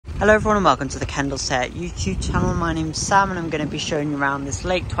Hello everyone and welcome to the Kendal Seat YouTube channel. My name's Sam and I'm going to be showing you around this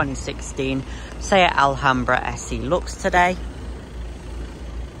late 2016 Seat Alhambra SE Lux today.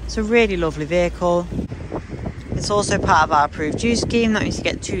 It's a really lovely vehicle. It's also part of our approved use scheme. That means you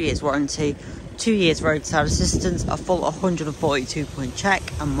get 2 years warranty, 2 years roadside assistance, a full 142 point check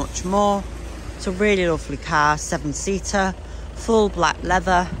and much more. It's a really lovely car, 7-seater, full black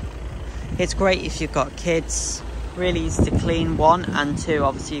leather. It's great if you've got kids. Really easy to clean, 1 and 2.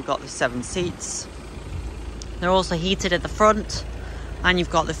 Obviously you've got the 7 seats. They're also heated at the front and you've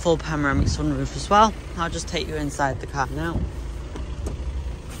got the full panoramic sunroof as well. I'll just take you inside the car now.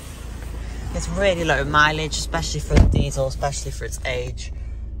 It's really low mileage, especially for the diesel, especially for its age.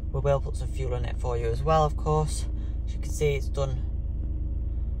 We will put some fuel in it for you as well, of course. As you can see, it's done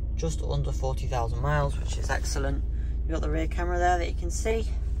just under 40,000 miles, which is excellent. You've got the rear camera there that you can see.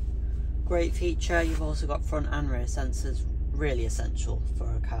 Great feature. You've also got front and rear sensors, really essential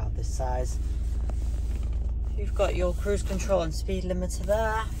for a car of this size. You've got your cruise control and speed limiter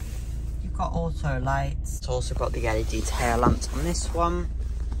there. You've got auto lights. It's also got the LED tail lamps on this one.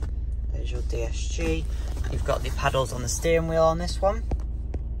 There's your DSG. You've got the paddles on the steering wheel on this one.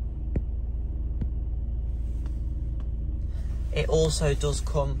 It also does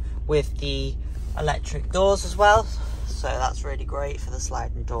come with the electric doors as well. So that's really great for the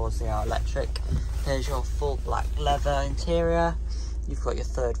sliding doors. They are electric. There's your full black leather interior. You've got your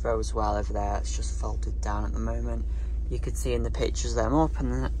third row as well over there. It's just folded down at the moment. You can see in the pictures them up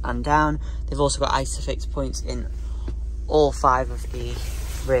and down. They've also got ISOFIX points in all 5 of the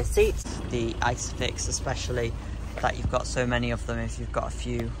rear seats. The ISOFIX, especially that you've got so many of them. If you've got a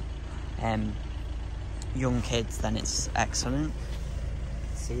few young kids, then it's excellent.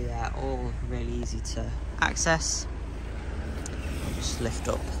 See, they're all really easy to access. Just lift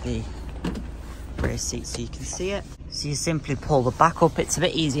up the rear seat so you can see it. So you simply pull the back up. It's a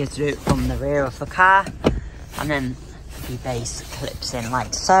bit easier to do it from the rear of the car, and then the base clips in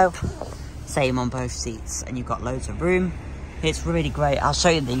like so. Same on both seats, and you've got loads of room. It's really great. I'll show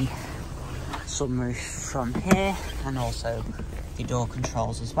you the sunroof from here and also the door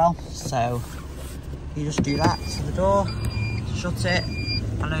controls as well. So you just do that to the door, shut it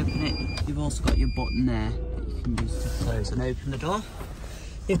and open it. You've also got your button there you can use to close and open the door.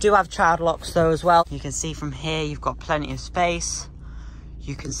 You do have child locks though as well. You can see from here you've got plenty of space.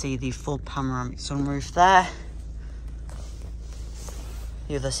 You can see the full panoramic sunroof there.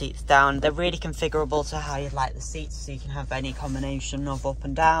 The other seats down. They're really configurable to how you'd like the seats, so you can have any combination of up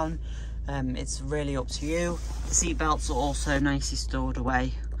and down. It's really up to you. The seat belts are also nicely stored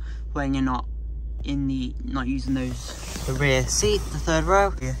away when you're not using the rear seat, the third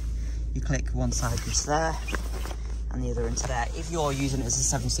row. You click one side into there and the other into there. If you're using it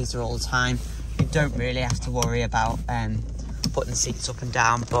as a 7-seater all the time, you don't really have to worry about putting the seats up and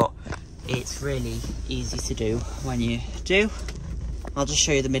down, but it's really easy to do when you do. I'll just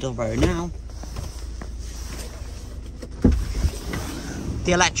show you the middle row now.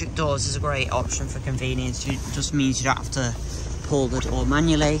 The electric doors is a great option for convenience. It just means you don't have to pull the door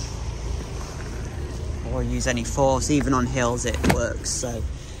manually or use any force. Even on hills it works, so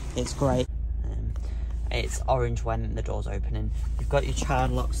it's great. It's orange when the door's opening. You've got your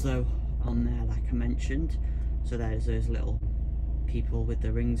child locks though on there, like I mentioned. So there's those little people with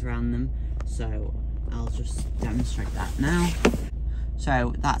the rings around them. So I'll just demonstrate that now.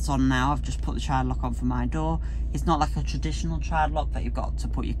 So that's on now. I've just put the child lock on for my door. It's not like a traditional child lock that you've got to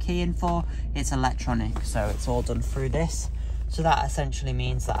put your key in for. It's electronic, so it's all done through this. So that essentially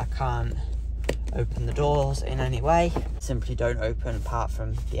means that I can't open the doors in any way. Simply don't open apart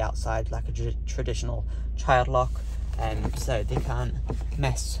from the outside like a traditional child lock, so they can't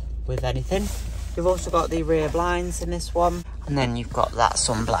mess with anything. You've also got the rear blinds in this one, and then you've got that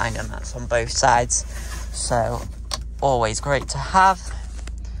sun blind, and that's on both sides, so always great to have.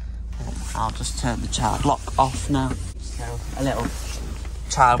 I'll just turn the child lock off now, so a little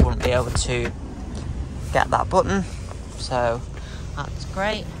child wouldn't be able to get that button, so that's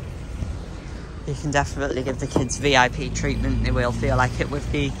great. You can definitely give the kids VIP treatment. They will feel like it with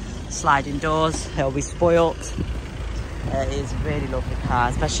the sliding doors. They'll be spoilt. It is a really lovely car,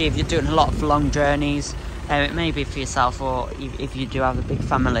 especially if you're doing a lot of long journeys. It may be for yourself, or if you do have a big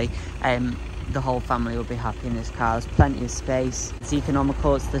family. The whole family will be happy in this car. There's plenty of space. It's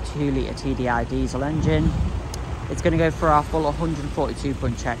economical. It's the 2-litre TDI diesel engine. It's going to go for our full 142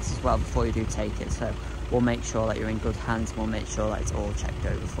 point checks as well before you do take it. So we'll make sure that you're in good hands. We'll make sure that it's all checked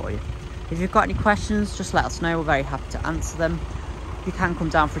over for you. If you've got any questions, just let us know. We're very happy to answer them. You can come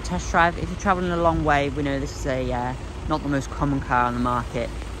down for a test drive. If you're travelling a long way, we know this is not the most common car on the market.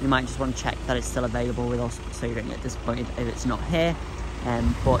 You might just want to check that it's still available with us, so you don't get disappointed if it's not here.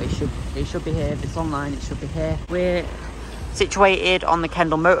 but it should be here. If it's online, it should be here. We're situated on the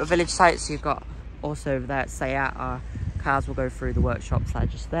Kendal Motor Village site, so you've got also over there at Seat. Our cars will go through the workshops that are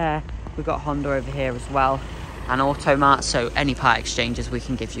just there. We've got Honda over here as well, and Automart, so any part exchanges, we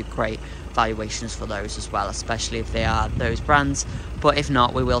can give you great valuations for those as well, especially if they are those brands. But if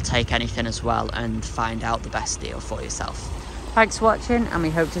not, we will take anything as well and find out the best deal for yourself. Thanks for watching, and we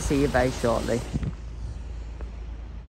hope to see you very shortly.